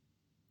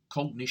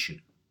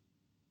Cognition.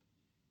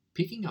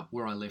 Picking up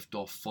where I left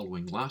off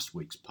following last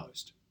week's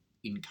post,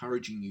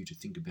 encouraging you to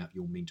think about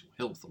your mental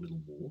health a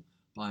little more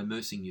by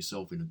immersing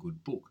yourself in a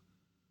good book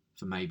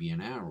for maybe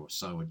an hour or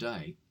so a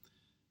day,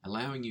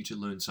 allowing you to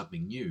learn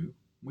something new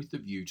with the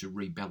view to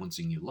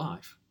rebalancing your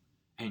life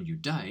and your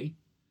day,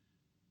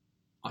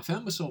 I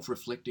found myself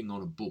reflecting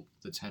on a book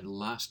that's had a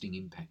lasting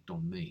impact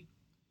on me.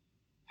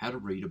 How to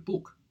Read a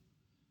Book.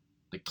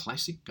 The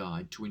Classic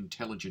Guide to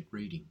Intelligent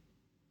Reading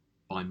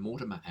by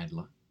Mortimer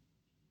Adler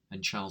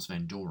and Charles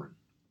Van Doren.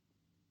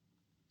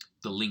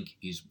 The link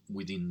is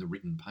within the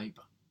written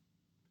paper.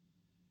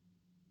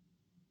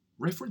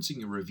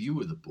 Referencing a review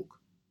of the book,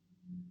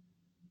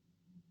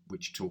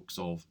 which talks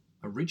of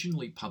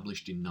originally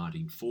published in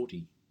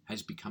 1940,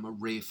 has become a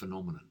rare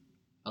phenomenon,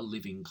 a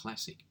living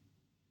classic.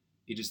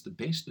 It is the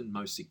best and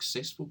most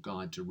successful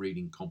guide to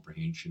reading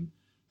comprehension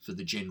for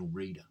the general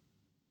reader.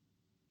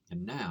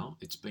 And now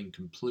it's been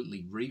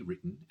completely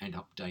rewritten and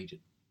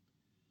updated.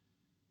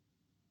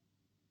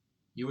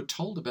 You are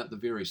told about the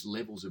various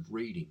levels of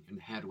reading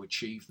and how to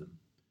achieve them,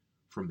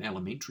 from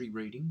elementary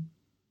reading,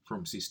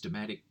 from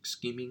systematic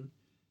skimming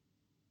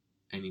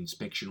and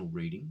inspectional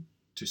reading,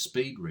 to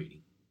speed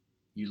reading.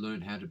 You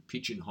learn how to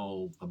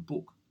pigeonhole a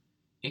book,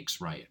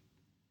 x-ray it,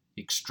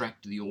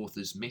 extract the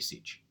author's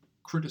message,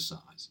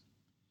 criticise.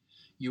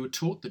 You are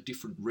taught the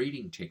different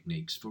reading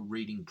techniques for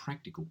reading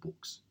practical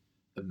books,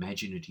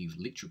 imaginative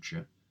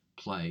literature,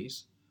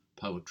 plays,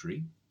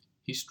 poetry,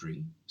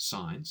 history,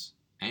 science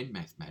and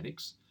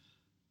mathematics,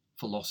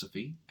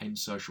 philosophy and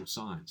social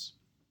science.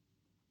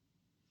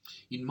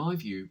 In my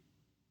view,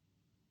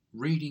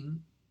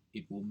 reading,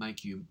 it will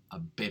make you a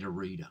better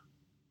reader.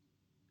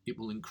 It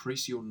will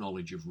increase your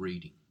knowledge of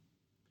reading.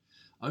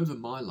 Over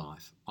my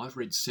life, I've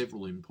read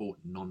several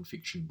important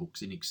non-fiction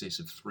books in excess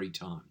of 3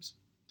 times.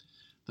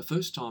 The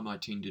first time I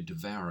tend to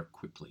devour it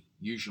quickly,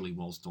 usually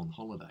whilst on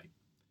holiday.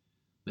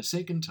 The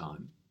second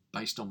time,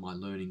 based on my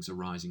learnings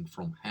arising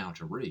from how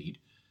to read,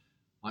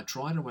 I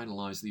try to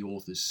analyse the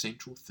author's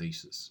central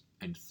thesis,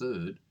 and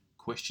third,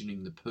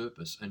 questioning the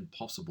purpose and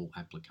possible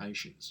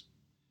applications.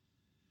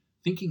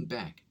 Thinking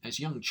back, as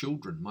young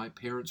children, my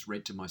parents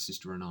read to my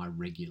sister and I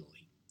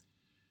regularly.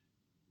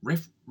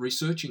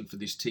 Researching for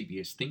this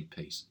TBS Think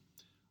piece,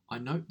 I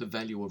note the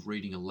value of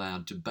reading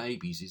aloud to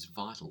babies is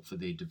vital for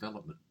their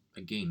development.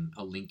 Again,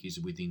 a link is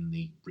within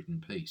the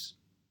written piece.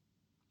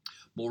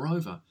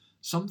 Moreover,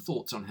 some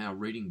thoughts on how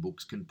reading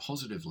books can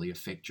positively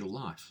affect your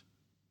life.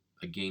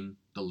 Again,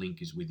 the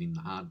link is within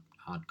the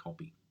hard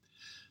copy.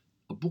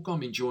 A book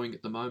I'm enjoying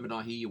at the moment,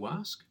 I hear you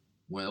ask?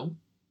 Well,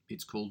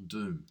 it's called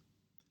Doom,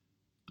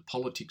 The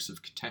Politics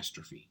of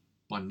Catastrophe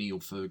by Neil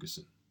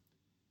Ferguson.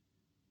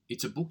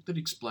 It's a book that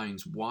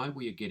explains why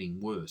we are getting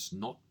worse,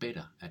 not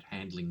better, at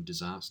handling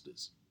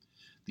disasters.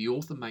 The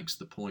author makes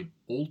the point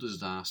all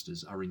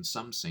disasters are in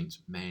some sense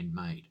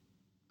man-made.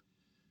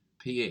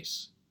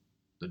 P.S.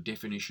 The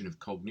definition of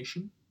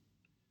cognition: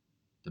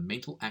 the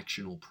mental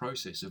action or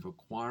process of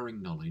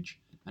acquiring knowledge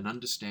and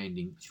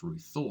understanding through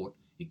thought,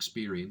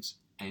 experience,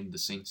 and the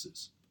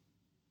senses.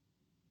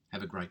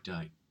 Have a great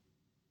day.